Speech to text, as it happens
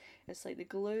It's like the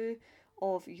glue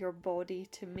of your body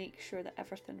to make sure that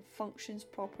everything functions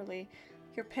properly.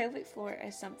 Your pelvic floor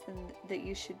is something that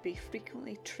you should be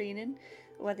frequently training,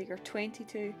 whether you're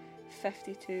 22,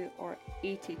 52 or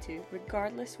 82,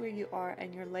 regardless where you are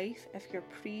in your life. If you're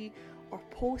pre or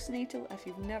postnatal, if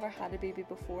you've never had a baby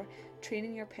before,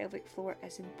 training your pelvic floor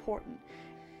is important.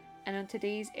 And on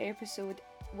today's episode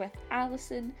with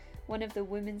Alison, one of the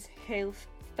women's health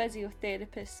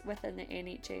physiotherapists within the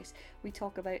NHS, we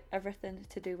talk about everything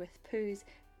to do with poos,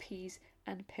 pees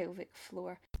and pelvic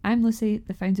floor. I'm Lucy,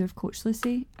 the founder of Coach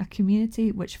Lucy, a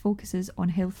community which focuses on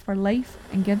health for life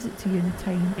and gives it to you in the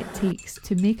time it takes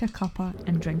to make a cuppa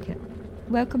and drink it.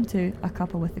 Welcome to A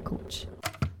Cuppa with the Coach.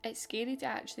 It's scary to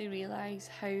actually realise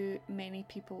how many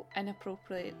people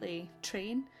inappropriately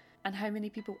train and how many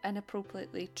people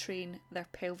inappropriately train their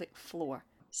pelvic floor.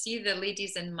 See, the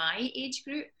ladies in my age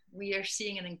group, we are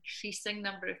seeing an increasing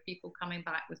number of people coming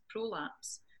back with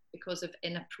prolapse because of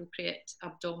inappropriate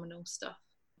abdominal stuff.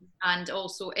 And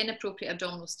also inappropriate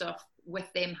abdominal stuff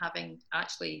with them having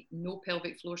actually no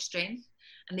pelvic floor strength.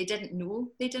 And they didn't know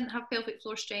they didn't have pelvic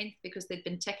floor strength because they'd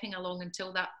been ticking along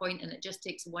until that point, and it just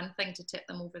takes one thing to tip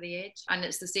them over the edge. And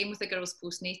it's the same with the girls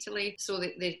postnatally. So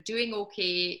they're doing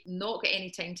okay, not get any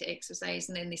time to exercise,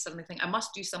 and then they suddenly think, I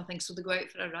must do something, so they go out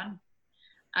for a run.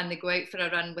 And they go out for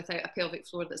a run without a pelvic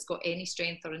floor that's got any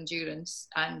strength or endurance,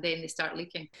 and then they start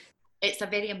leaking. It's a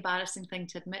very embarrassing thing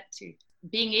to admit to.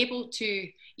 Being able to,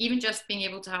 even just being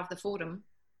able to have the forum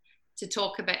to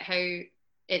talk about how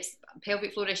it's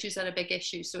pelvic floor issues are a big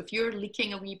issue. So if you're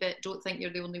leaking a wee bit, don't think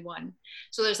you're the only one.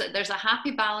 So there's a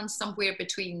happy balance somewhere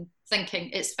between thinking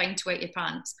it's fine to wet your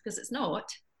pants, because it's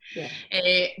not.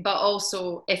 Yeah. But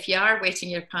also, if you are wetting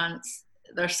your pants,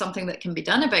 there's something that can be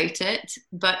done about it,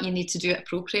 but you need to do it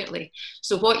appropriately.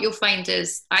 So what you'll find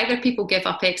is either people give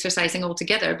up exercising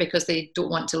altogether because they don't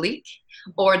want to leak,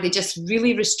 or they just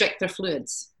really restrict their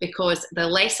fluids, because the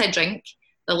less I drink,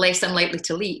 the less I'm likely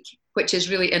to leak, which is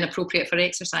really inappropriate for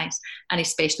exercise, and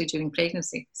especially during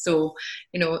pregnancy. So,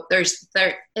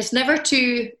 it's never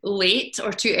too late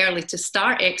or too early to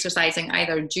start exercising,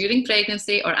 either during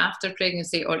pregnancy or after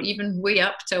pregnancy, or even way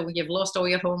up till you've lost all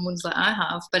your hormones like I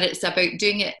have. But it's about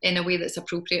doing it in a way that's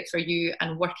appropriate for you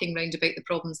and working round about the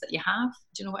problems that you have.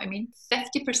 Do you know what I mean?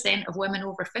 50% of women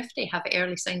over 50 have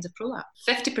early signs of prolapse.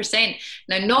 50%.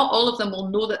 Now, not all of them will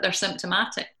know that they're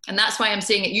symptomatic. And that's why I'm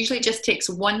saying it usually just takes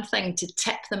one thing to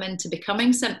tip them into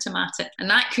becoming symptomatic. And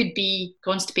that could be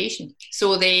constipation.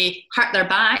 So they hurt their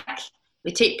back,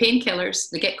 they take painkillers,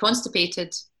 they get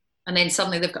constipated, and then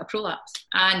suddenly they've got a prolapse.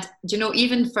 And,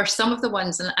 even for some of the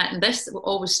ones, and this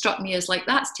always struck me as like,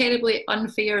 that's terribly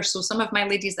unfair. So some of my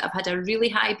ladies that have had a really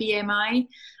high BMI,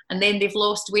 and then they've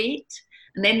lost weight,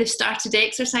 and then they've started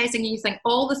exercising, and you think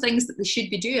all the things that they should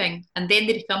be doing, and then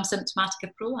they become symptomatic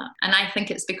of prolapse. And I think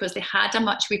it's because they had a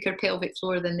much weaker pelvic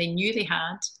floor than they knew they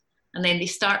had. And then they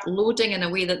start loading in a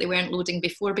way that they weren't loading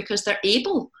before, because they're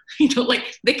able,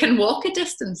 like they can walk a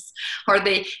distance, or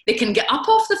they can get up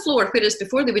off the floor, whereas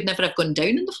before they would never have gone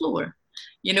down on the floor,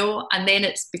 and then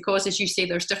it's because, as you say,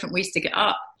 there's different ways to get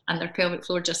up, and their pelvic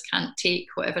floor just can't take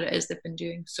whatever it is they've been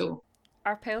doing. So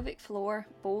our pelvic floor,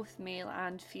 both male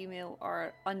and female,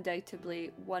 are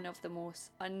undoubtedly one of the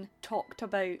most untalked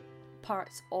about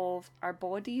parts of our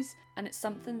bodies, and it's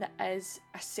something that is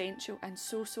essential and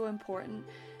so important.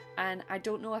 And I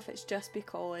don't know if it's just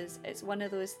because it's one of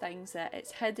those things that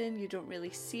it's hidden, you don't really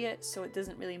see it, so it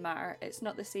doesn't really matter. It's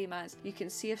not the same as you can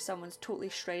see if someone's totally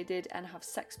shredded and have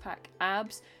six-pack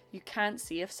abs. You can't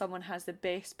see if someone has the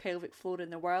best pelvic floor in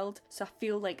the world. So I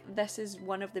feel like this is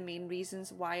one of the main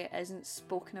reasons why it isn't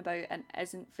spoken about and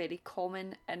isn't very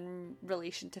common in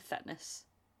relation to fitness.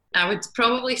 I would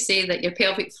probably say that your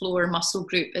pelvic floor muscle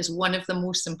group is one of the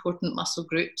most important muscle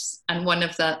groups and one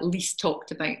of the least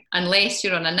talked about, unless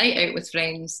you're on a night out with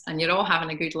friends and you're all having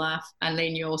a good laugh, and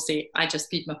then you all say, I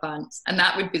just peed my pants. And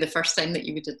that would be the first time that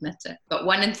you would admit it. But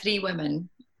 1 in 3 women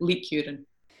leak urine.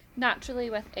 Naturally,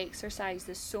 with exercise,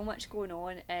 there's so much going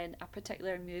on in a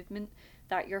particular movement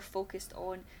that you're focused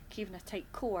on keeping a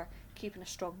tight core, keeping a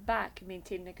strong back,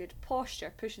 maintaining a good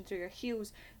posture, pushing through your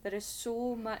heels. There is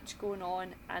so much going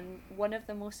on, and one of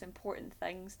the most important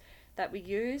things that we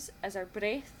use is our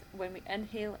breath when we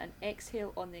inhale and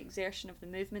exhale on the exertion of the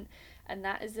movement, and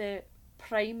that is the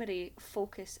primary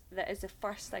focus. That is the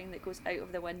first thing that goes out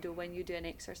of the window when you do an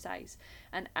exercise.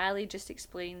 And Ali just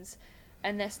explains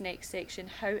in this next section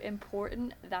how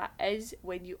important that is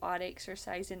when you are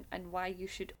exercising and why you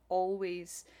should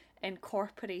always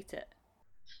incorporate it.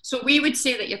 So we would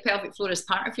say that your pelvic floor is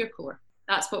part of your core.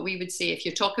 That's what we would say. If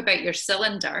you talk about your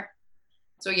cylinder,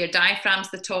 So your diaphragm's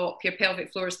the top, your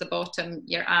pelvic floor is the bottom,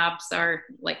 your abs are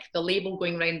like the label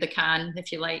going round the can,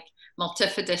 if you like.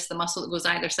 Multifidus, the muscle that goes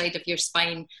either side of your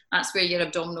spine, that's where your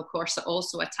abdominal corset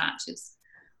also attaches.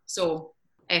 So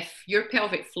if your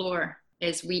pelvic floor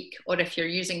is weak, or if you're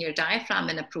using your diaphragm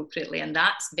inappropriately, and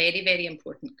that's very, very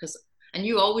important, because, and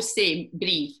you always say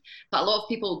breathe, but a lot of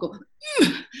people go,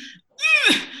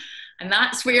 and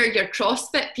that's where your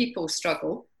CrossFit people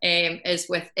struggle, is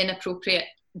with inappropriate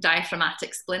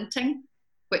diaphragmatic splinting,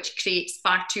 which creates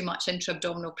far too much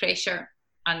intra-abdominal pressure,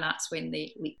 and that's when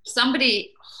they leak. If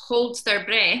somebody holds their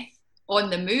breath on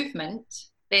the movement,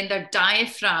 then their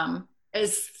diaphragm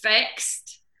is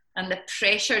fixed and the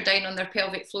pressure down on their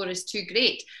pelvic floor is too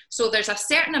great. So there's a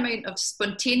certain amount of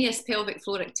spontaneous pelvic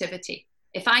floor activity.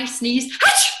 If I sneeze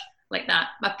like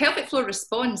that, my pelvic floor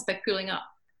responds by pulling up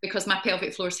because my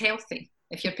pelvic floor is healthy.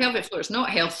 If your pelvic floor is not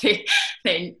healthy,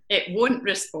 then it won't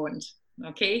respond.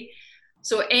 Okay,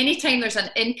 so anytime there's an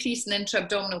increase in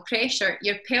intra-abdominal pressure,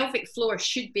 your pelvic floor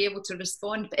should be able to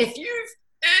respond. But if you've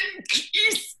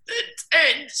increased the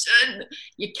tension,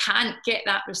 you can't get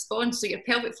that response. So your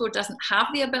pelvic floor doesn't have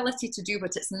the ability to do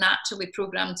what it's naturally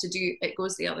programmed to do. It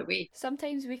goes the other way.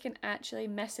 Sometimes we can actually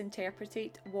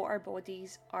misinterpret what our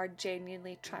bodies are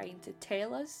genuinely trying to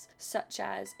tell us, such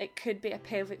as it could be a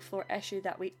pelvic floor issue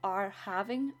that we are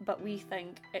having, but we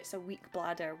think it's a weak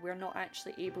bladder. We're not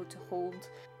actually able to hold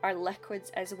our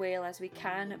liquids as well as we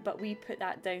can, but we put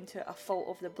that down to a fault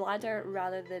of the bladder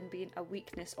rather than being a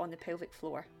weakness on the pelvic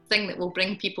floor. Thing that will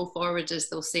bring people forward is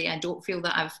they'll say,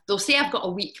 they'll say I've got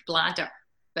a weak bladder,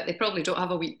 but they probably don't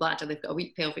have a weak bladder, they've got a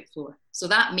weak pelvic floor. So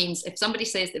that means if somebody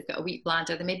says they've got a weak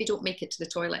bladder, they maybe don't make it to the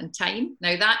toilet in time.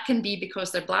 Now that can be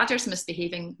because their bladder's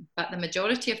misbehaving, but the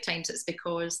majority of times it's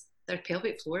because their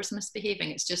pelvic floor is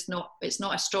misbehaving. It's not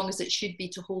as strong as it should be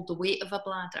to hold the weight of a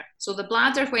bladder. So the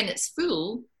bladder, when it's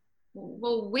full,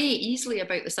 will weigh easily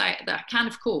about the size of a can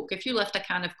of Coke. If you lift a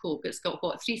can of Coke, it's got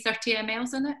 330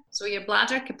 mLs in it. So your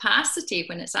bladder capacity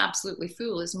when it's absolutely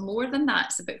full is more than that.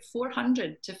 It's about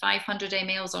 400 to 500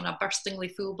 mLs on a burstingly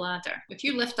full bladder. If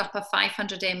you lift up a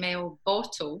 500 ml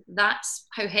bottle, that's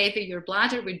how heavy your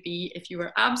bladder would be if you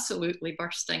were absolutely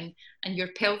bursting, and your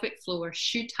pelvic floor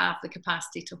should have the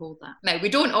capacity to hold that. Now, we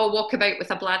don't all walk about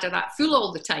with a bladder that full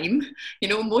all the time. You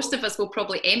know, most of us will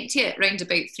probably empty it around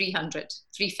about 300,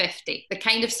 350. The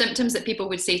kind of symptoms that people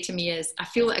would say to me is, I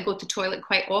feel that I go to the toilet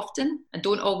quite often. I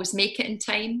don't always make it in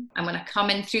time. And when I come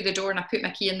in through the door and I put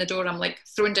my key in the door, I'm like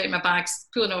throwing down my bags,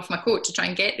 pulling off my coat to try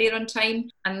and get there on time.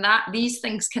 And these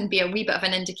things can be a wee bit of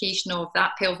an indication of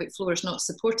that pelvic floor is not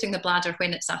supporting the bladder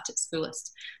when it's at its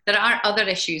fullest. There are other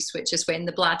issues, which is when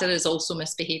the bladder is also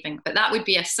misbehaving, but that would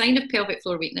be a sign of pelvic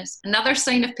floor weakness. Another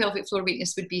sign of pelvic floor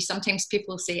weakness would be sometimes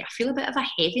people say, I feel a bit of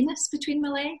a heaviness between my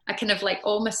legs. I kind of like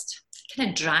almost kind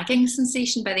of dragging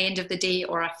sensation by the end of the day,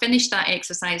 or I finished that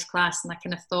exercise class and I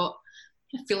kind of thought,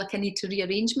 I feel like I need to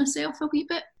rearrange myself a wee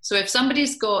bit. So if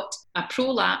somebody's got a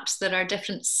prolapse, there are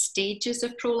different stages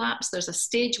of prolapse. There's a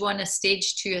stage 1, a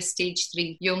stage 2, a stage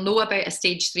 3. You'll know about a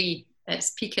stage 3.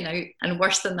 It's peaking out, and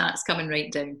worse than that, it's coming right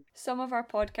down. Some of our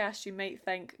podcasts you might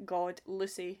think, God,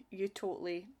 Lucy, you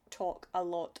totally talk a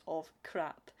lot of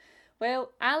crap.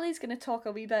 Well, Ali's going to talk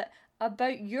a wee bit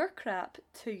about your crap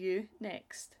to you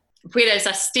next. Whereas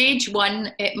a stage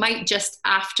 1, it might just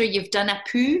after you've done a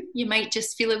poo, you might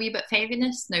just feel a wee bit of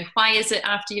heaviness. Now, why is it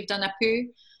after you've done a poo?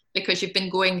 Because you've been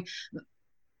going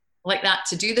like that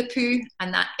to do the poo,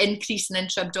 and that increase in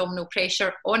intra-abdominal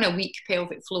pressure on a weak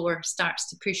pelvic floor starts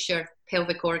to push your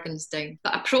pelvic organs down.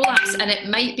 But a prolapse, and it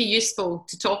might be useful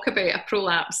to talk about a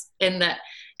prolapse in that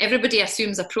everybody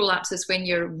assumes a prolapse is when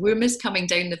your womb is coming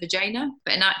down the vagina,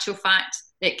 but in actual fact,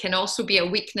 it can also be a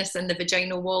weakness in the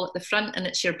vaginal wall at the front, and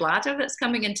it's your bladder that's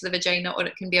coming into the vagina, or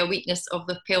it can be a weakness of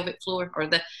the pelvic floor or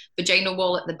the vaginal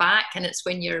wall at the back, and it's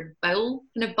when your bowel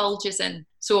kind of bulges in.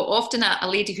 So often a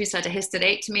lady who's had a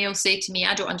hysterectomy will say to me,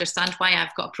 I don't understand why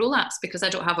I've got a prolapse because I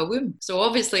don't have a womb. So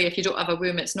obviously if you don't have a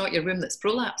womb, it's not your womb that's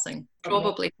prolapsing.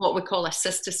 Probably what we call a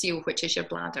cystocele, which is your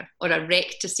bladder, or a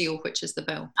rectocele, which is the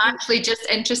bowel. Actually, just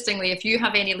interestingly, if you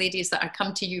have any ladies that are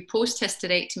come to you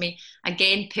post-hysterectomy,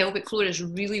 again, pelvic floor is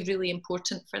really, really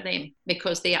important for them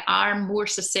because they are more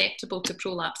susceptible to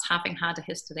prolapse having had a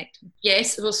hysterectomy.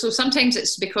 Yes, well, so sometimes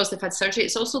it's because they've had surgery.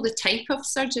 It's also the type of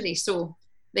surgery. So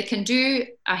they can do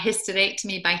a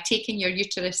hysterectomy by taking your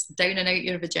uterus down and out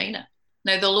your vagina.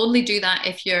 Now, they'll only do that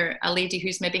if you're a lady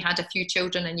who's maybe had a few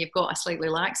children and you've got a slightly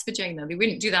lax vagina. They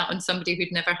wouldn't do that on somebody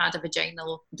who'd never had a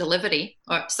vaginal delivery.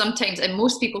 Or sometimes, and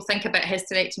most people think about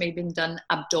hysterectomy being done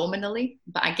abdominally,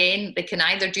 but again, they can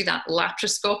either do that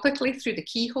laparoscopically through the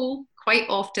keyhole. Quite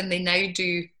often they now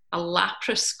do a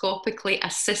laparoscopically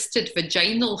assisted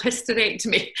vaginal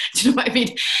hysterectomy. Do you know what I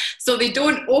mean? So they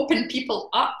don't open people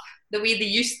up the way they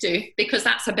used to, because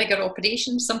that's a bigger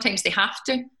operation. Sometimes they have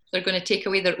to. They're going to take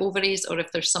away their ovaries, or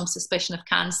if there's some suspicion of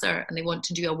cancer and they want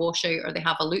to do a washout or they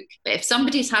have a look. But if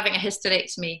somebody's having a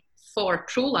hysterectomy for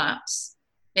prolapse,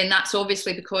 then that's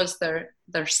obviously because their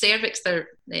cervix, their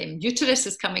uterus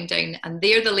is coming down, and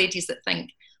they're the ladies that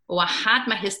think, oh, I had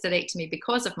my hysterectomy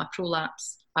because of my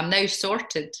prolapse, I'm now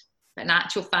sorted. But in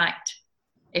actual fact,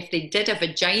 if they did a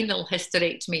vaginal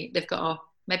hysterectomy, they've got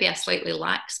maybe a slightly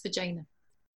lax vagina.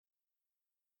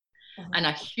 And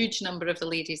a huge number of the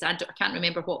ladies, I can't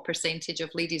remember what percentage of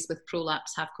ladies with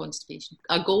prolapse have constipation.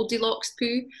 A Goldilocks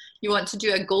poo, you want to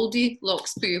do a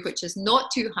Goldilocks poo, which is not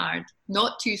too hard,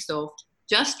 not too soft,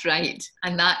 just right.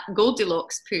 And that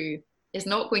Goldilocks poo is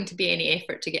not going to be any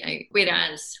effort to get out.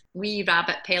 Whereas wee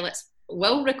rabbit pellets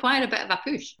will require a bit of a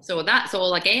push. So that's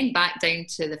all, again, back down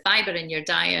to the fibre in your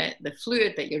diet, the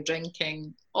fluid that you're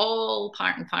drinking, all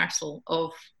part and parcel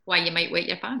of why you might wet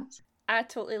your pants. I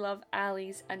totally love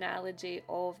Ali's analogy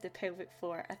of the pelvic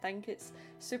floor. I think it's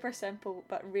super simple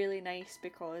but really nice,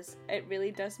 because it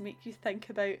really does make you think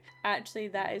about, actually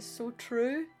that is so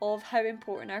true of how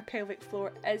important our pelvic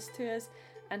floor is to us,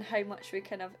 and how much we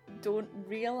kind of don't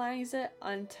realise it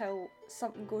until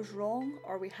something goes wrong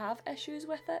or we have issues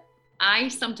with it. I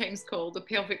sometimes call the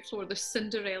pelvic floor the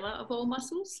Cinderella of all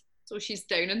muscles. So she's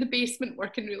down in the basement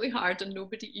working really hard and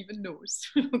nobody even knows,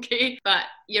 okay? But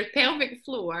your pelvic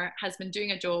floor has been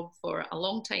doing a job for a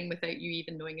long time without you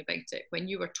even knowing about it. When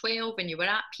you were 12 and you were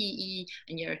at PE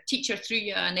and your teacher threw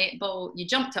you a netball, you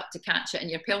jumped up to catch it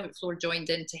and your pelvic floor joined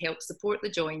in to help support the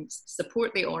joints,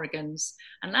 support the organs.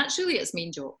 And that's really its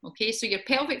main job, okay? So your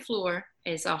pelvic floor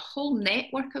is a whole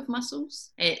network of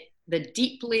muscles. The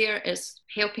deep layer is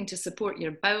helping to support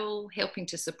your bowel, helping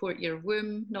to support your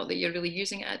womb, not that you're really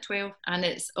using it at 12, and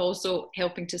it's also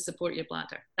helping to support your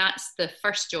bladder. That's the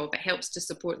first job. It helps to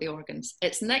support the organs.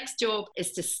 Its next job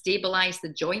is to stabilize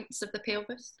the joints of the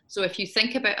pelvis. So if you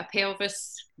think about a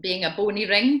pelvis being a bony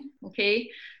ring, okay,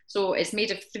 so it's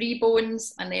made of 3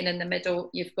 bones, and then in the middle,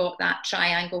 you've got that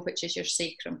triangle, which is your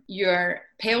sacrum. Your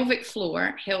pelvic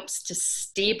floor helps to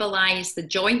stabilize the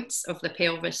joints of the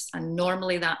pelvis, and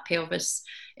normally that pelvis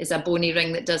is a bony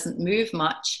ring that doesn't move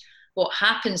much. What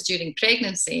happens during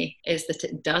pregnancy is that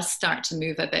it does start to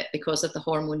move a bit because of the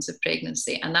hormones of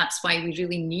pregnancy. And that's why we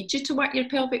really need you to work your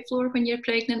pelvic floor when you're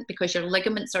pregnant, because your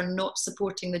ligaments are not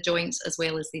supporting the joints as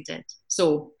well as they did.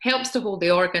 So helps to hold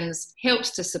the organs,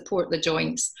 helps to support the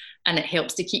joints, and it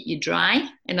helps to keep you dry.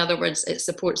 In other words, it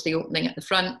supports the opening at the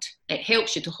front. It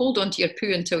helps you to hold onto your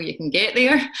poo until you can get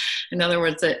there. In other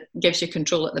words, it gives you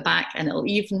control at the back, and it'll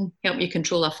even help you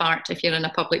control a fart if you're in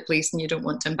a public place and you don't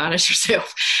want to embarrass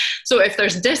yourself. So if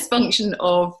there's dysfunction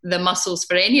of the muscles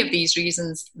for any of these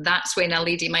reasons, that's when a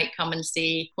lady might come and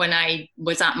say, when I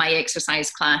was at my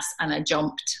exercise class and I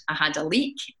jumped, I had a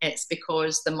leak. It's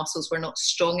because the muscles were not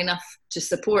strong enough to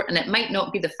support, and it might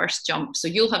not be the first jump. So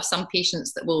you'll have some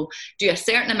patients that will do a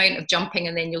certain amount of jumping,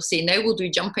 and then you'll say, now we'll do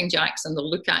jumping jacks, and they'll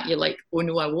look at you like, oh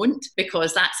no, I won't,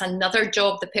 because that's another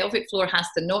job. The pelvic floor has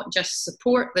to not just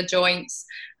support the joints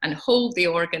and hold the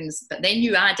organs, but then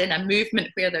you add in a movement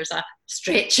where there's a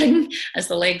stretching as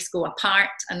the legs go apart,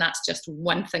 and that's just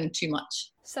one thing too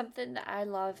much. Something that I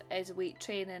love is weight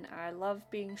training. I love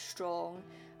being strong,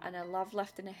 and I love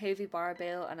lifting a heavy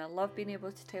barbell, and I love being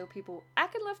able to tell people I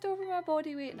can lift over my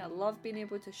body weight, and I love being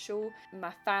able to show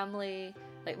my family,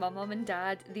 like my mum and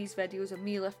dad, these videos of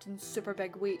me lifting super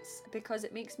big weights, because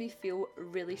it makes me feel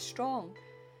really strong.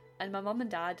 And my mum and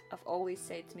dad have always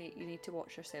said to me, you need to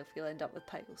watch yourself, you'll end up with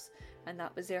piles. And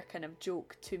that was their kind of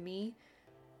joke to me.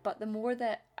 But the more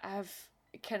that I've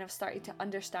kind of started to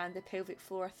understand the pelvic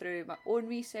floor through my own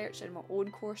research and my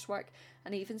own coursework,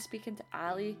 and even speaking to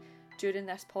Ali during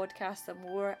this podcast, the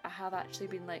more I have actually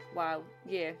been like, wow,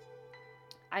 yeah,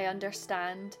 I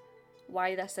understand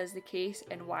why this is the case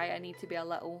and why I need to be a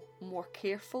little more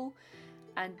careful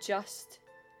and just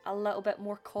a little bit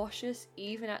more cautious,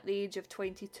 even at the age of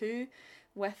 22,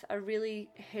 with a really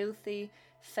healthy,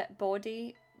 fit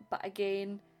body, but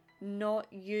again, not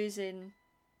using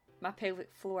my pelvic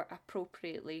floor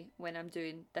appropriately when I'm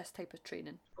doing this type of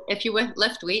training. If you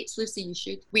lift weights, Lucy, you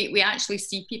should. We actually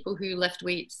see people who lift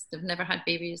weights, they've never had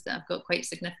babies, that have got quite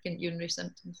significant urinary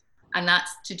symptoms. And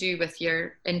that's to do with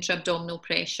your intra-abdominal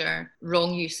pressure,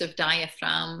 wrong use of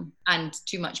diaphragm, and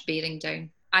too much bearing down.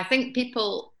 I think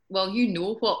people, well, you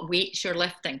know what weights you're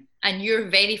lifting, and you're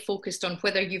very focused on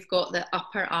whether you've got the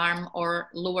upper arm or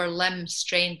lower limb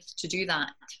strength to do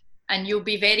that. And you'll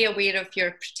be very aware of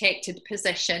your protected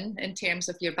position in terms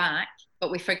of your back.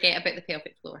 but we forget about the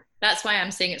pelvic floor. That's why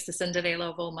I'm saying it's the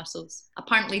Cinderella of all muscles.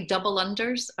 Apparently, double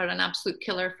unders are an absolute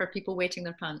killer for people wetting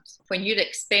their pants. When you're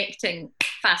expecting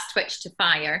fast twitch to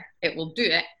fire, it will do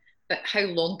it. But how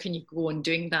long can you go on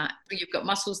doing that? You've got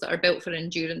muscles that are built for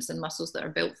endurance and muscles that are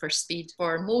built for speed.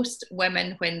 For most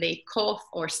women, when they cough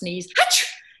or sneeze,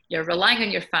 you're relying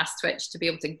on your fast twitch to be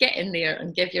able to get in there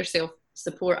and give yourself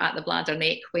support at the bladder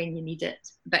neck when you need it.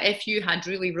 But if you had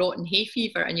really rotten hay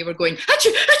fever and you were going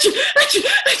achoo, achoo, achoo,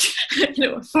 achoo, you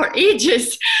know, for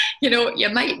ages, you know, you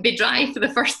might be dry for the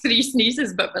first 3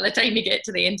 sneezes, but by the time you get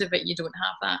to the end of it, you don't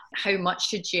have that. How much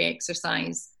should you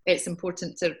exercise? It's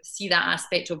important to see that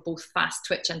aspect of both fast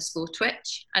twitch and slow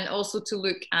twitch, and also to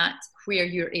look at where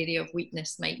your area of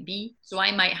weakness might be. So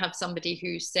I might have somebody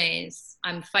who says,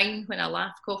 I'm fine when I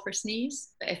laugh, cough or sneeze,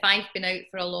 but if I've been out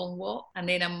for a long walk and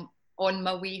then I'm on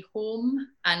my way home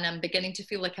and I'm beginning to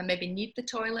feel like I maybe need the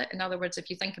toilet. In other words,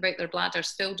 if you think about their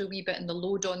bladders filled a wee bit and the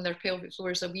load on their pelvic floor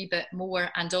is a wee bit more,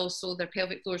 and also their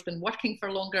pelvic floor has been working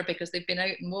for longer because they've been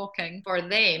out and walking, for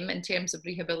them, in terms of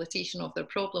rehabilitation of their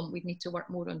problem, we'd need to work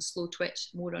more on slow twitch,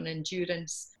 more on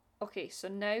endurance. Okay, so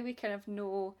now we kind of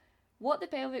know what the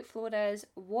pelvic floor is,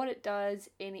 what it does,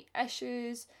 any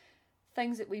issues,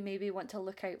 things that we maybe want to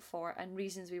look out for, and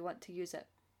reasons we want to use it.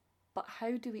 But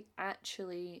how do we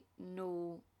actually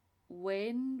know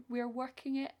when we're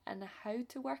working it and how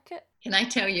to work it? Can I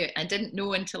tell you, I didn't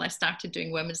know until I started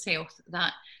doing women's health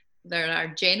that there are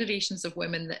generations of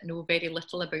women that know very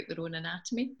little about their own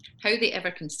anatomy. How they ever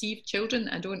conceived children,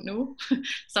 I don't know.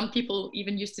 Some people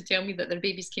even used to tell me that their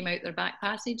babies came out their back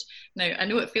passage. Now, I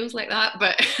know it feels like that,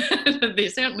 but they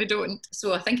certainly don't.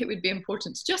 So I think it would be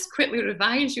important to just quickly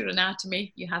revise your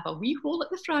anatomy. You have a wee hole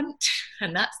at the front,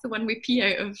 and that's the one we pee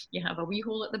out of. You have a wee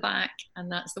hole at the back,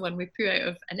 and that's the one we poo out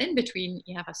of. And in between,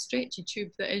 you have a stretchy tube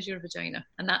that is your vagina,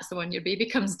 and that's the one your baby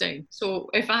comes down.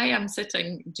 So if I am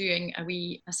sitting doing a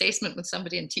wee assessment with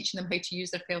somebody and teaching them how to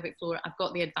use their pelvic floor, I've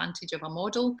got the advantage of a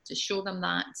model to show them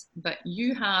that. But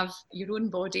you have your own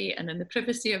body, and in the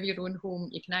privacy of your own home,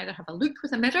 you can either have a look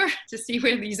with a mirror to see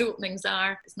where these openings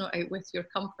are. It's not out with your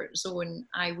comfort zone.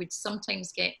 I would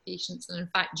sometimes get patients, and in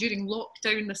fact during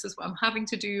lockdown this is what I'm having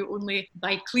to do, only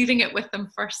by clearing it with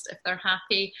them first. If they're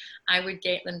happy, I would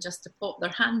get them just to pop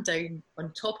their hand down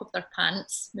on top of their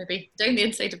pants, maybe down the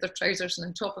inside of their trousers and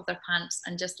on top of their pants,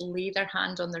 and just lay their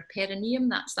hand on their perineum.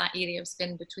 That's that area of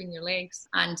skin between your legs,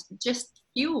 and just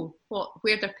feel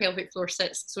where their pelvic floor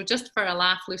sits. So just for a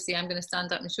laugh, Lucy, I'm going to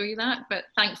stand up and show you that, but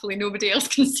thankfully nobody else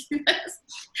can see this.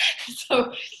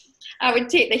 So I would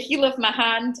take the heel of my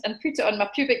hand and put it on my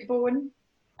pubic bone.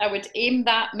 I would aim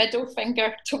that middle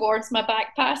finger towards my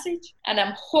back passage, and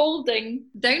I'm holding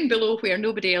down below where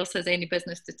nobody else has any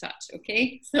business to touch,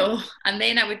 okay? So, and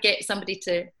then I would get somebody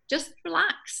to just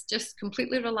relax, just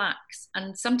completely relax.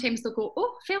 And sometimes they'll go,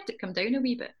 oh, felt it come down a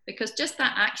wee bit. Because just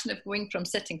that action of going from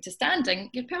sitting to standing,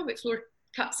 your pelvic floor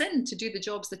cuts in to do the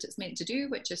jobs that it's meant to do,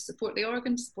 which is support the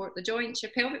organs, support the joints.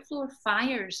 Your pelvic floor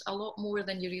fires a lot more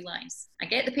than you realise. I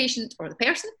get the patient or the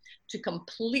person to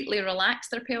completely relax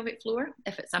their pelvic floor.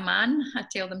 If it's a man, I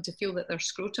tell them to feel that their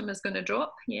scrotum is going to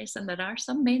drop. Yes, and there are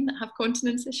some men that have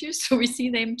continence issues, so we see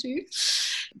them too.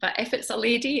 But if it's a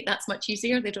lady, that's much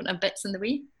easier. They don't have bits in the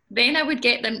way. Then I would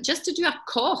get them just to do a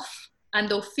cough, and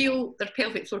they'll feel their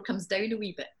pelvic floor comes down a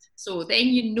wee bit. So then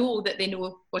you know that they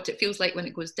know what it feels like when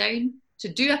it goes down.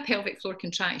 To do a pelvic floor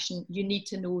contraction, you need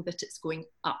to know that it's going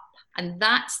up. And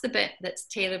that's the bit that's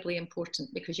terribly important,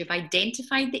 because you've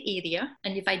identified the area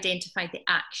and you've identified the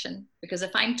action. Because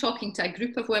if I'm talking to a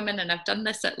group of women, and I've done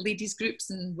this at ladies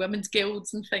groups and women's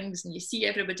guilds and things, and you see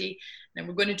everybody, and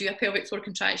we're going to do a pelvic floor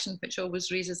contraction, which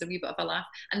always raises a wee bit of a laugh,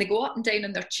 and they go up and down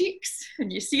on their cheeks,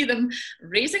 and you see them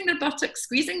raising their buttocks,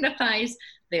 squeezing their thighs.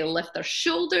 They lift their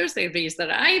shoulders, they raise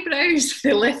their eyebrows,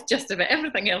 they lift just about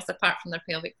everything else apart from their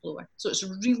pelvic floor. So it's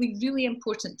really, really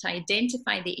important to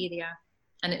identify the area,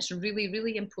 and it's really,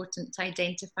 really important to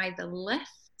identify the lift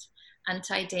and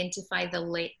to identify the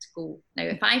let go. Now,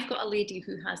 if I've got a lady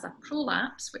who has a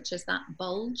prolapse, which is that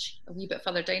bulge a wee bit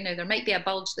further down, now there might be a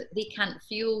bulge that they can't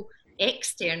feel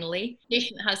externally. The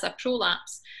patient has a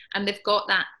prolapse and they've got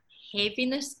that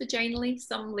heaviness vaginally.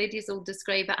 Some ladies will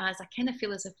describe it as, I kind of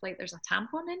feel as if like there's a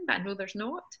tampon in, but I know there's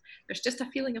not. There's just a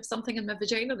feeling of something in my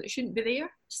vagina that shouldn't be there.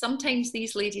 Sometimes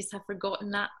these ladies have forgotten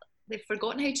that. They've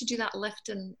forgotten how to do that lift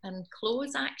and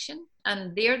close action.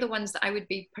 And they're the ones that I would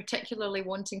be particularly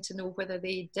wanting to know whether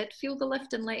they did feel the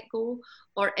lift and let go,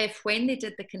 or if when they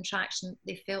did the contraction,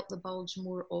 they felt the bulge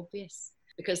more obvious.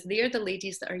 Because they're the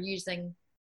ladies that are using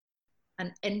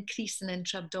an increase in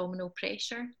intra-abdominal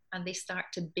pressure, and they start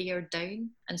to bear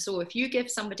down. And so if you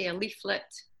give somebody a leaflet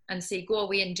and say, go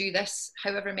away and do this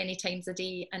however many times a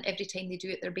day, and every time they do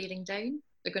it, they're bearing down,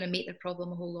 they're going to make their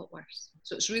problem a whole lot worse.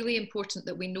 So it's really important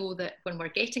that we know that when we're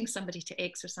getting somebody to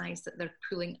exercise, that they're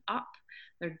pulling up,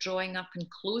 they're drawing up and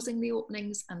closing the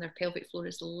openings, and their pelvic floor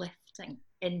is lifting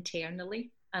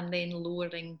internally and then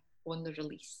lowering on the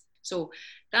release. So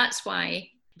that's why.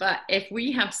 But if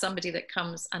we have somebody that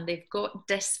comes and they've got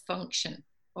dysfunction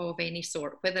of any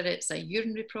sort, whether it's a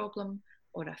urinary problem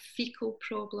or a fecal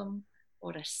problem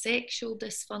or a sexual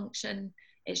dysfunction,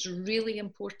 it's really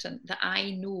important that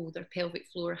I know their pelvic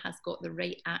floor has got the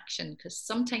right action, because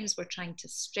sometimes we're trying to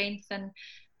strengthen,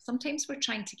 sometimes we're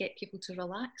trying to get people to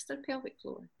relax their pelvic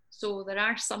floor. So there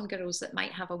are some girls that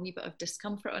might have a wee bit of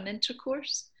discomfort on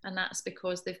intercourse, and that's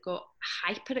because they've got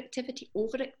hyperactivity,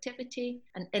 overactivity,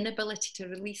 and inability to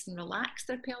release and relax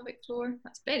their pelvic floor.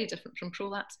 That's very different from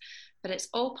prolapse, but it's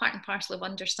all part and parcel of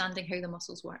understanding how the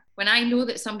muscles work. When I know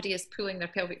that somebody is pulling their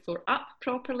pelvic floor up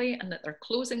properly and that they're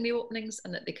closing the openings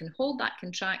and that they can hold that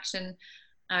contraction,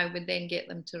 I would then get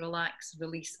them to relax,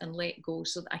 release, and let go,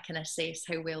 so that I can assess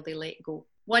how well they let go.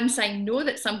 Once I know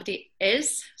that somebody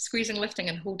is squeezing, lifting,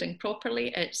 and holding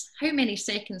properly, it's how many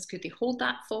seconds could they hold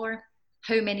that for?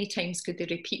 How many times could they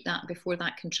repeat that before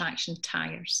that contraction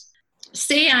tires?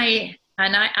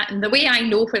 And the way I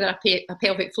know whether a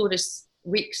pelvic floor is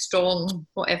weak, strong,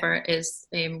 whatever, is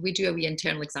we do a wee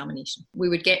internal examination. We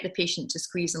would get the patient to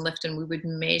squeeze and lift, and we would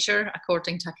measure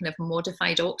according to a kind of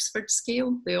modified Oxford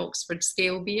scale, the Oxford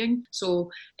scale being.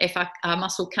 So if a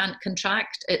muscle can't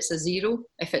contract, it's a 0.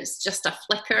 If it's just a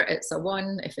flicker, it's a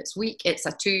 1. If it's weak, it's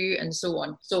a 2, and so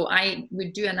on. So I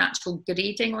would do an actual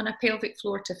grading on a pelvic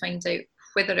floor to find out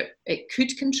whether it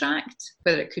could contract,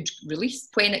 whether it could release,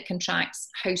 when it contracts,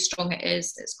 how strong it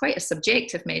is. It's quite a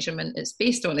subjective measurement. It's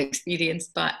based on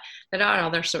experience, but there are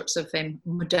other sorts of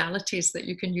modalities that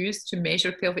you can use to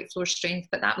measure pelvic floor strength,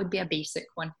 but that would be a basic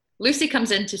one. Lucy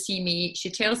comes in to see me.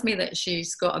 She tells me that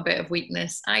she's got a bit of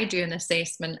weakness. I do an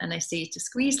assessment and I say to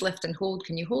squeeze, lift, and hold.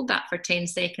 Can you hold that for 10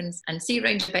 seconds? And see,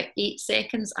 around about 8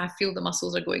 seconds, I feel the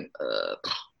muscles are going,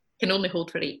 can only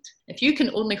hold for 8. If you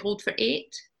can only hold for 8,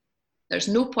 there's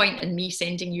no point in me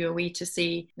sending you away to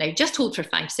say, now just hold for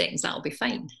 5 seconds, that'll be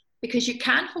fine. Because you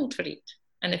can hold for 8.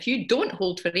 And if you don't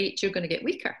hold for 8, you're going to get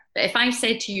weaker. But if I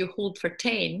said to you, hold for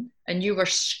 10, and you were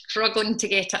struggling to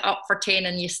get it up for 10,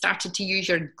 and you started to use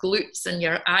your glutes and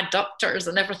your adductors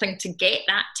and everything to get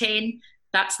that 10,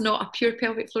 that's not a pure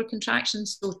pelvic floor contraction,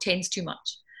 so 10's too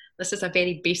much. This is a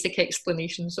very basic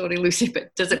explanation, sorry Lucy,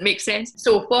 but does it make sense?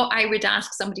 So what I would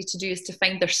ask somebody to do is to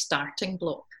find their starting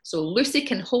block. So Lucy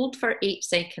can hold for 8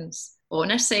 seconds.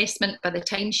 On assessment, by the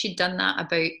time she'd done that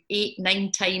about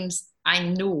 8-9 times, I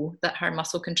know that her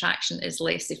muscle contraction is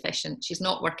less efficient. She's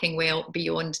not working well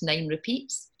beyond 9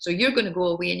 repeats. So you're going to go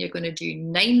away and you're going to do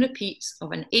 9 repeats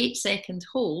of an 8-second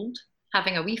hold,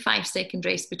 having a wee 5-second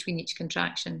rest between each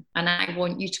contraction. And I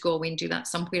want you to go away and do that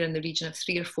somewhere in the region of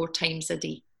 3 or 4 times a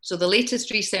day. So the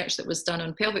latest research that was done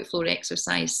on pelvic floor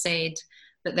exercise said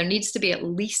that there needs to be at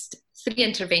least 3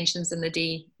 interventions in the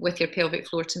day with your pelvic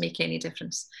floor to make any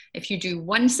difference. If you do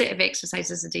 1 set of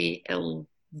exercises a day, it'll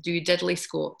do diddly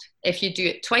squat. If you do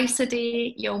it twice a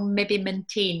day, you'll maybe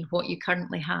maintain what you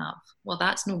currently have. Well,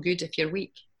 that's no good if you're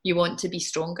weak. You want to be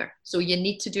stronger. So you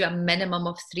need to do a minimum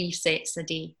of 3 sets a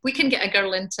day. We can get a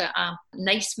girl into a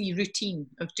nice wee routine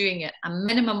of doing it, a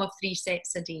minimum of 3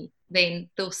 sets a day, then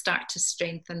they'll start to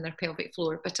strengthen their pelvic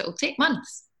floor, but it'll take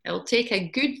months. It'll take a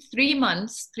good 3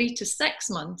 months, 3 to 6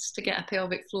 months to get a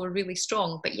pelvic floor really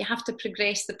strong, but you have to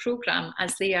progress the program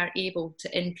as they are able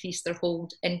to increase their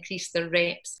hold, increase their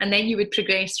reps. And then you would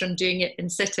progress from doing it in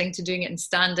sitting to doing it in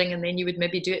standing, and then you would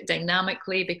maybe do it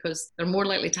dynamically because they're more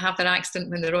likely to have their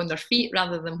accident when they're on their feet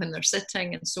rather than when they're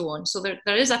sitting, and so on. So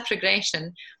there is a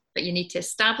progression, but you need to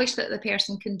establish that the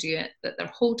person can do it, that they're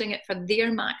holding it for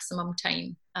their maximum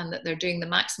time, and that they're doing the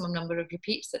maximum number of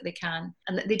repeats that they can,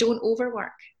 and that they don't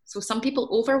overwork. So some people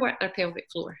overwork their pelvic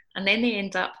floor and then they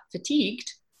end up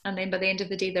fatigued, and then by the end of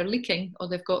the day they're leaking or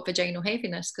they've got vaginal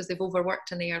heaviness because they've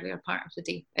overworked in the earlier part of the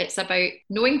day. It's about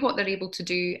knowing what they're able to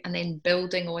do and then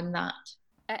building on that.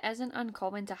 It isn't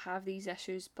uncommon to have these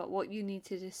issues, but what you need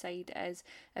to decide is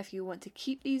if you want to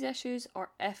keep these issues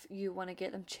or if you want to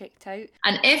get them checked out.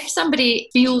 And if somebody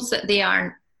feels that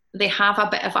they have a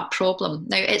bit of a problem.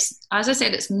 Now, it's, as I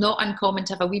said, it's not uncommon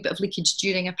to have a wee bit of leakage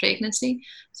during a pregnancy.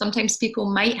 Sometimes people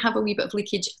might have a wee bit of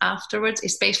leakage afterwards,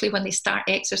 especially when they start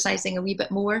exercising a wee bit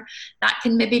more. That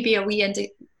can maybe be a wee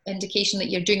indication that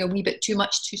you're doing a wee bit too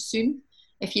much too soon.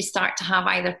 If you start to have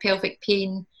either pelvic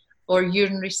pain or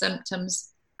urinary symptoms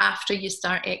after you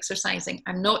start exercising.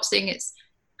 I'm not saying it's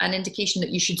an indication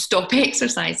that you should stop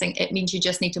exercising. It means you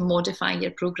just need to modify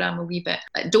your program a wee bit.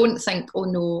 Don't think, oh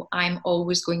no, I'm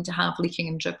always going to have leaking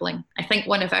and dribbling. I think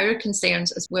one of our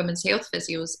concerns as women's health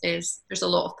physios is there's a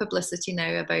lot of publicity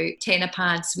now about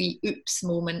Tenapads, wee oops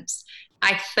moments.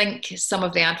 I think some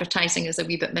of the advertising is a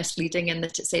wee bit misleading in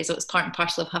that it says, oh, it's part and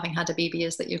parcel of having had a baby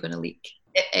is that you're going to leak.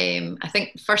 I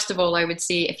think, first of all, I would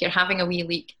say if you're having a wee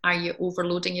leak, are you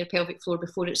overloading your pelvic floor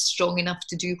before it's strong enough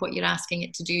to do what you're asking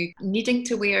it to do? Needing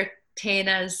to wear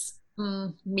Tenas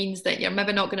means that you're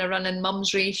maybe not going to run in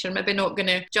mum's race, you're maybe not going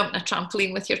to jump in a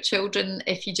trampoline with your children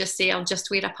if you just say, I'll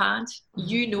just wear a pad.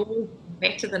 You know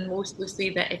better than most, Lucy,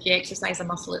 that if you exercise a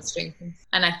muscle, it strengthens.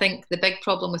 And I think the big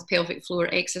problem with pelvic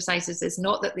floor exercises is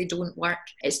not that they don't work,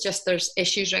 it's just there's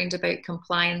issues around about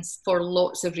compliance for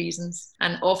lots of reasons.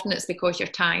 And often it's because you're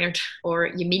tired or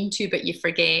you mean to, but you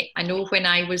forget. I know when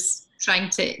I was trying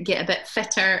to get a bit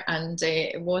fitter, and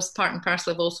it was part and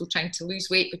parcel of also trying to lose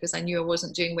weight because I knew I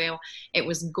wasn't doing well. It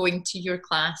was going to your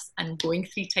class and going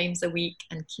 3 times a week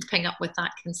and keeping up with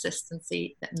that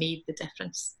consistency that made the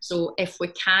difference. So if we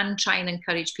can try and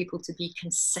encourage people to be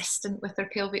consistent with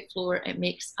their pelvic floor, it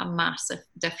makes a massive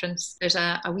difference. There's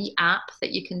a wee app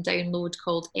that you can download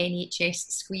called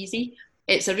NHS Squeezy.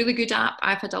 It's a really good app.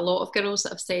 I've had a lot of girls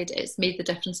that have said it's made the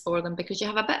difference for them because you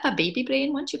have a bit of a baby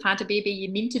brain. Once you've had a baby, you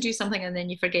mean to do something and then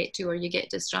you forget to, or you get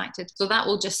distracted. So that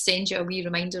will just send you a wee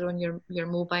reminder on your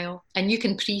mobile, and you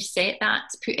can preset that,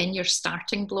 put in your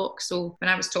starting block. So when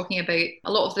I was talking about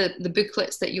a lot of the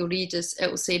booklets that you'll read, is it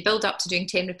will say build up to doing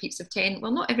 10 repeats of 10.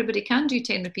 Well, not everybody can do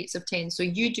 10 repeats of 10. So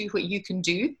you do what you can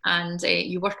do, and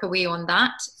you work away on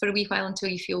that for a wee while until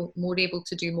you feel more able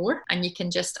to do more, and you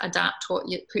can just adapt what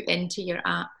you put into your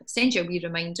app. It sends you a wee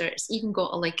reminder. It's even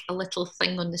got a little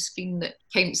thing on the screen that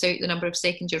counts out the number of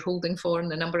seconds you're holding for, and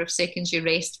the number of seconds you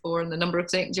rest for, and the number of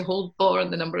seconds you hold for,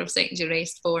 and the number of seconds you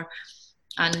rest for.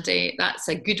 And that's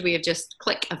a good way of just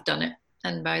click, I've done it.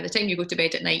 And by the time you go to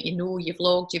bed at night, you know you've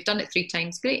logged, you've done it 3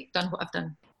 times. Great, done what I've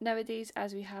done. Nowadays,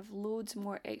 as we have loads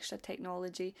more extra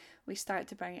technology, we start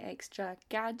to bring extra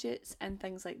gadgets and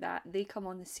things like that. They come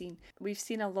on the scene. We've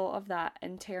seen a lot of that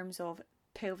in terms of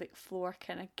pelvic floor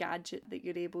kind of gadget, that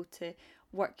you're able to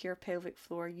work your pelvic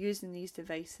floor using these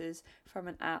devices from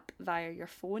an app via your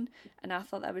phone. And I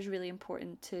thought that was really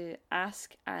important to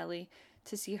ask Ali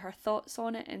to see her thoughts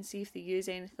on it and see if they use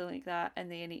anything like that in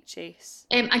the NHS.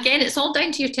 Again, it's all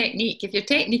down to your technique. If your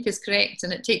technique is correct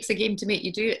and it takes a game to make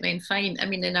you do it, then fine. I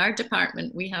mean, in our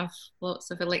department, we have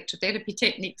lots of electrotherapy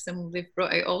techniques, and they've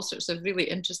brought out all sorts of really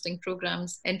interesting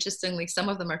programs. Interestingly, some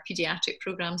of them are pediatric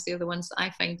programs. They're the ones that I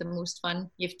find the most fun.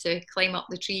 You have to climb up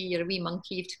the tree. You're a wee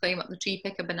monkey. You have to climb up the tree,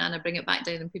 pick a banana, bring it back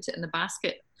down and put it in the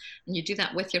basket. And you do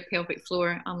that with your pelvic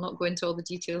floor. I'll not go into all the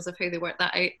details of how they work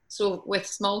that out. So with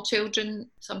small children,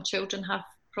 some children have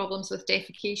problems with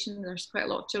defecation. There's quite a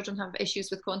lot of children have issues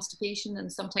with constipation,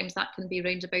 and sometimes that can be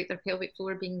round about their pelvic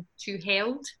floor being too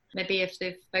held. Maybe if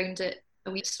they've found it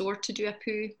a wee sore to do a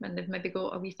poo, and they've maybe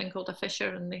got a wee thing called a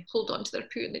fissure and they hold on to their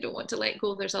poo and they don't want to let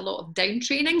go. There's a lot of down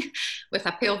training with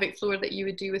a pelvic floor that you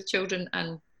would do with children.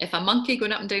 And if a monkey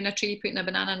going up and down a tree putting a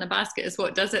banana in a basket is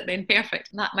what does it, then perfect.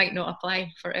 That might not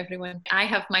apply for everyone. I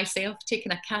have myself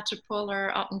taken a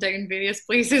caterpillar up and down various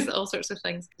places, all sorts of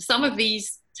things. Some of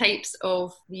these types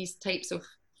of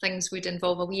things would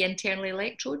involve a wee internal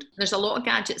electrode. There's a lot of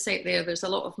gadgets out there. There's a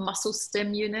lot of muscle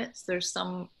stim units. There's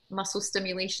some muscle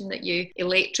stimulation that you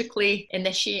electrically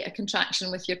initiate a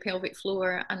contraction with your pelvic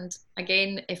floor. And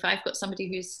again, if I've got somebody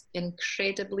who's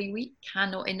incredibly weak,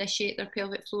 cannot initiate their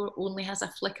pelvic floor, only has a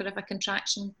flicker of a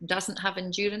contraction, doesn't have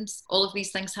endurance, all of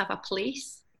these things have a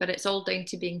place. But it's all down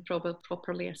to being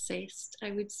properly assessed,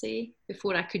 I would say,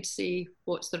 before I could say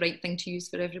what's the right thing to use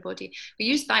for everybody. We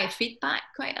use biofeedback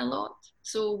quite a lot.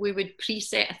 So we would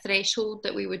preset a threshold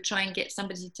that we would try and get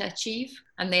somebody to achieve,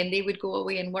 and then they would go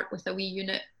away and work with a wee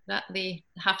unit that they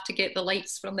have to get the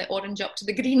lights from the orange up to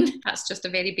the green. That's just a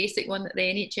very basic one that the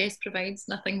NHS provides,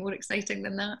 nothing more exciting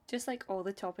than that. Just like all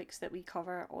the topics that we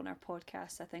cover on our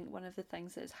podcast, I think one of the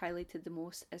things that is highlighted the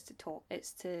most is to talk.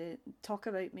 It's to talk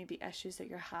about maybe issues that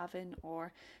you're having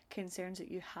or concerns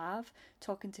that you have,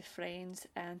 talking to friends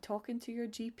and talking to your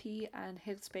GP and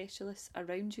health specialists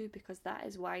around you, because that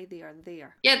is why they are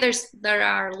there. Yeah, there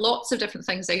are lots of different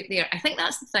things out there. I think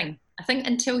that's the thing. I think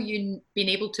until you've been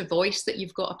able to voice that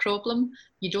you've got a problem,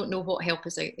 you don't know what help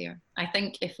is out there. I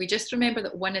think if we just remember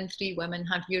that 1 in 3 women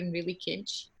have urinary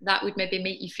leakage, that would maybe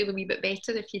make you feel a wee bit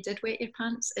better if you did wet your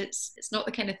pants. It's not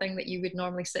the kind of thing that you would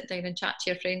normally sit down and chat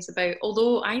to your friends about,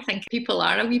 although I think people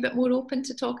are a wee bit more open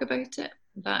to talk about it.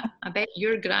 But I bet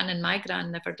your gran and my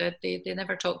gran never did. They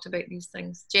never talked about these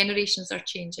things. Generations are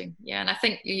changing. Yeah, and I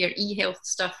think your e-health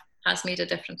stuff has made a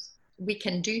difference. We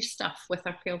can do stuff with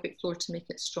our pelvic floor to make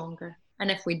it stronger. And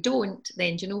if we don't,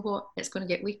 then do you know what? It's going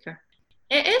to get weaker.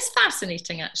 It is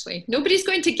fascinating, actually. Nobody's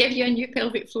going to give you a new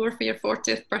pelvic floor for your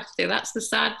 40th birthday. That's the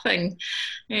sad thing.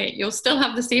 You'll still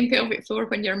have the same pelvic floor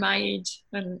when you're my age.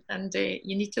 And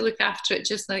you need to look after it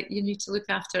just like you need to look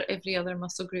after every other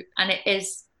muscle group. And it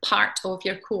is part of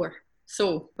your core.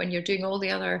 So when you're doing all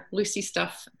the other loosey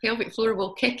stuff, pelvic floor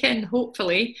will kick in,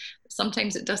 hopefully. But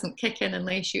sometimes it doesn't kick in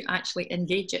unless you actually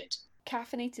engage it.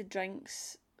 Caffeinated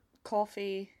drinks,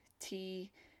 coffee,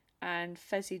 tea, and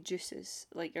fizzy juices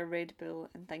like your Red Bull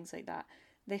and things like that,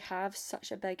 they have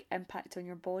such a big impact on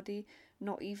your body,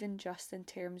 not even just in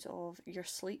terms of your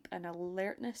sleep and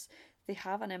alertness. They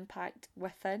have an impact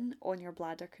within on your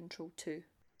bladder control too.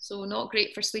 So not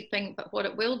great for sleeping, but what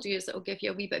it will do is it will give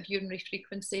you a wee bit of urinary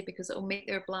frequency, because it will make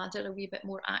your bladder a wee bit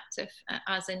more active,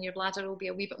 as in your bladder will be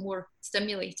a wee bit more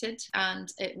stimulated,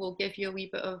 and it will give you a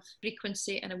wee bit of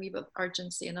frequency and a wee bit of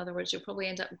urgency. In other words, you'll probably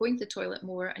end up going to the toilet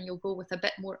more, and you'll go with a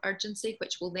bit more urgency,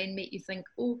 which will then make you think,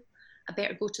 oh, I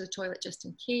better go to the toilet just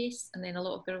in case. And then a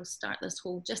lot of girls start this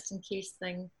whole just in case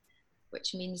thing,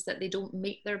 which means that they don't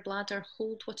make their bladder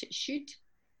hold what it should.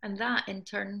 And that in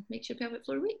turn makes your pelvic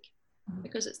floor weak,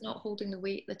 because it's not holding the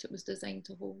weight that it was designed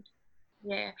to hold.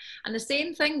 Yeah, and the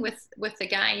same thing with the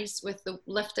guys with the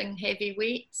lifting heavy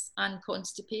weights and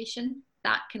constipation.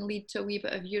 That can lead to a wee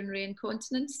bit of urinary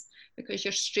incontinence because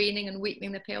you're straining and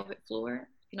weakening the pelvic floor.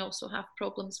 You can also have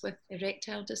problems with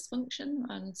erectile dysfunction,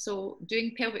 and so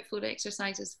doing pelvic floor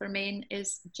exercises for men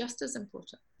is just as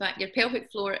important. But your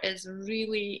pelvic floor is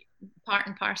really part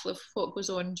and parcel of what goes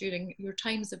on during your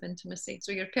times of intimacy.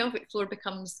 So your pelvic floor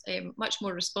becomes much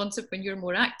more responsive when you're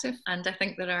more active, and I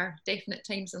think there are definite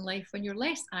times in life when you're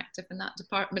less active in that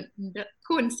department, and that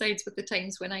coincides with the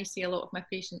times when I see a lot of my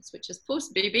patients, which is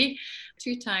post-baby,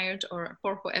 too tired or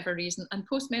for whatever reason, and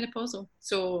post-menopausal.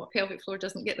 So pelvic floor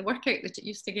doesn't get the workout that it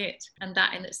used to get, and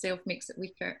that in itself makes it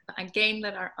weaker. But again,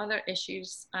 there are other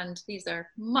issues, and these are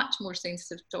much more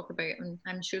sensitive to talk about, and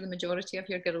I'm sure the majority of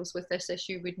your girls with this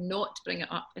issue would not bring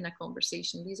it up in a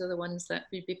conversation. These are the ones that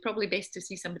would be probably best to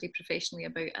see somebody professionally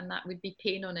about, and that would be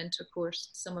pain on intercourse,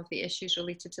 some of the issues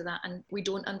related to that. And we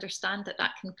don't understand that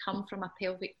that can come from a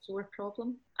pelvic floor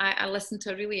problem. I listened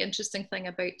to a really interesting thing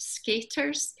about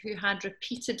skaters who had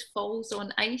repeated falls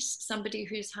on ice, somebody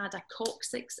who's had a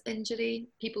coccyx injury,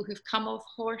 people who've come off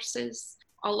horses.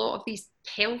 A lot of these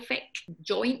pelvic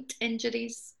joint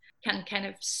injuries can kind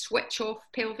of switch off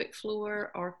pelvic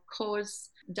floor or cause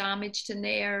damage to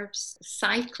nerves.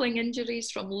 Cycling injuries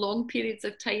from long periods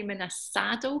of time in a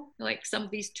saddle, like some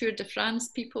of these Tour de France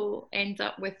people end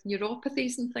up with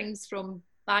neuropathies and things from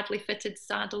badly fitted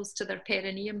saddles to their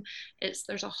perineum.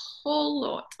 There's a whole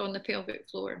lot on the pelvic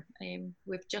floor.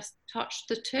 We've just touched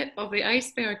the tip of the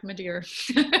iceberg, my dear.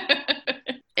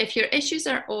 If your issues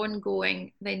are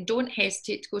ongoing, then don't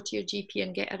hesitate to go to your GP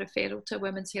and get a referral to a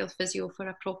women's health physio for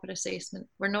a proper assessment.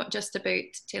 We're not just about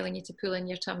telling you to pull in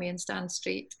your tummy and stand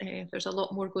straight. There's a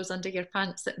lot more goes under your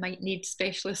pants that might need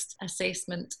specialist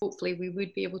assessment. Hopefully we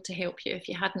would be able to help you. If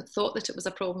you hadn't thought that it was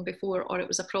a problem before, or it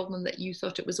was a problem that you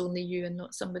thought it was only you and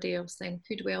not somebody else, then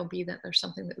could well be that there's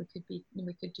something that we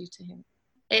could do to help.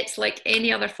 It's like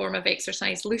any other form of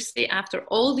exercise. Lucy, after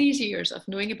all these years of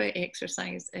knowing about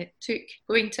exercise, it took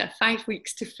going to 5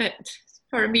 weeks to fit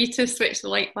for me to switch the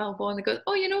light bulb on and go,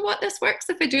 oh, you know what, this works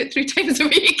if I do it 3 times a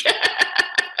week.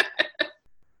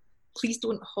 Please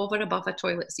don't hover above a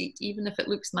toilet seat, even if it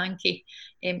looks manky.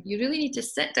 You really need to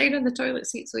sit down on the toilet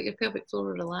seat so that your pelvic floor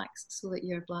will relax, so that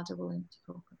your bladder will empty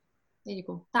properly. There you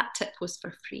go. That tip was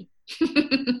for free.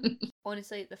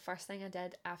 Honestly, the first thing I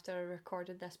did after I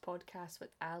recorded this podcast with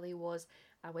Ali was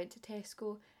I went to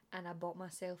Tesco and I bought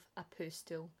myself a poo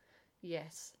stool.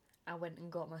 Yes, I went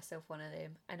and got myself one of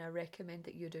them, and I recommend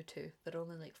that you do too. They're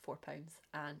only like £4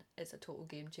 and it's a total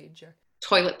game changer.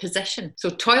 Toilet position.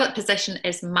 So toilet position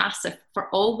is massive for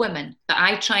all women, but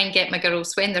I try and get my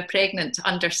girls when they're pregnant to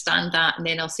understand that, and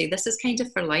then I'll say this is kind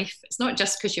of for life. It's not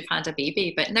just because you've had a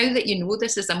baby, but now that you know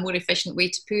this is a more efficient way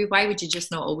to poo, why would you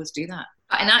just not always do that?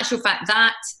 But in actual fact,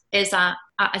 that is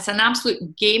it's an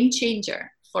absolute game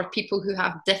changer for people who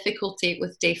have difficulty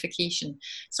with defecation.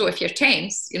 So if you're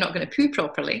tense, you're not going to poo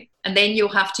properly, and then you'll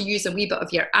have to use a wee bit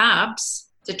of your abs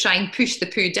to try and push the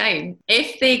poo down.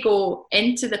 If they go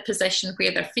into the position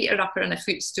where their feet are up or in a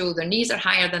footstool, their knees are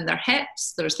higher than their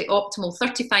hips, there's the optimal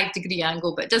 35-degree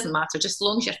angle, but it doesn't matter, just as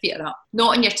long as your feet are up.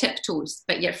 Not on your tiptoes,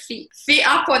 but your feet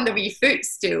up on the wee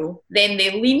footstool, then they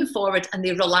lean forward and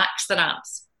they relax their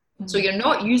abs. So you're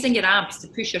not using your abs to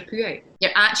push your poo out.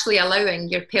 You're actually allowing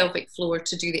your pelvic floor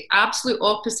to do the absolute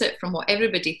opposite from what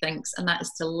everybody thinks, and that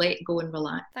is to let go and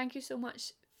relax. Thank you so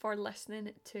much for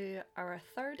listening to our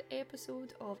third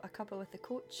episode of A Cuppa with the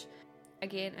Coach.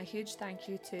 Again, a huge thank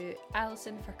you to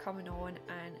Alison for coming on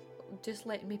and just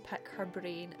letting me pick her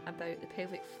brain about the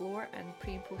pelvic floor and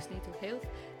pre and postnatal health.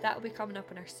 That will be coming up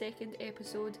in our second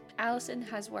episode. Alison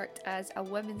has worked as a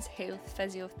women's health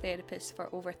physiotherapist for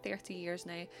over 30 years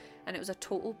now, and it was a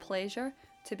total pleasure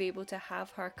to be able to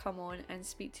have her come on and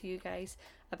speak to you guys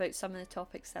about some of the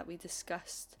topics that we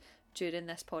discussed during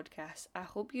this podcast. I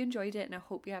hope you enjoyed it and I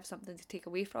hope you have something to take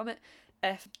away from it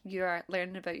if you are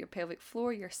learning about your pelvic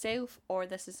floor yourself, or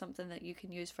this is something that you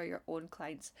can use for your own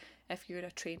clients if you're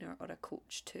a trainer or a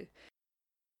coach too.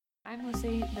 I'm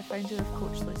Lucy, the founder of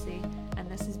Coach Lucy, and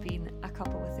this has been A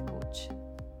Cuppa with the Coach.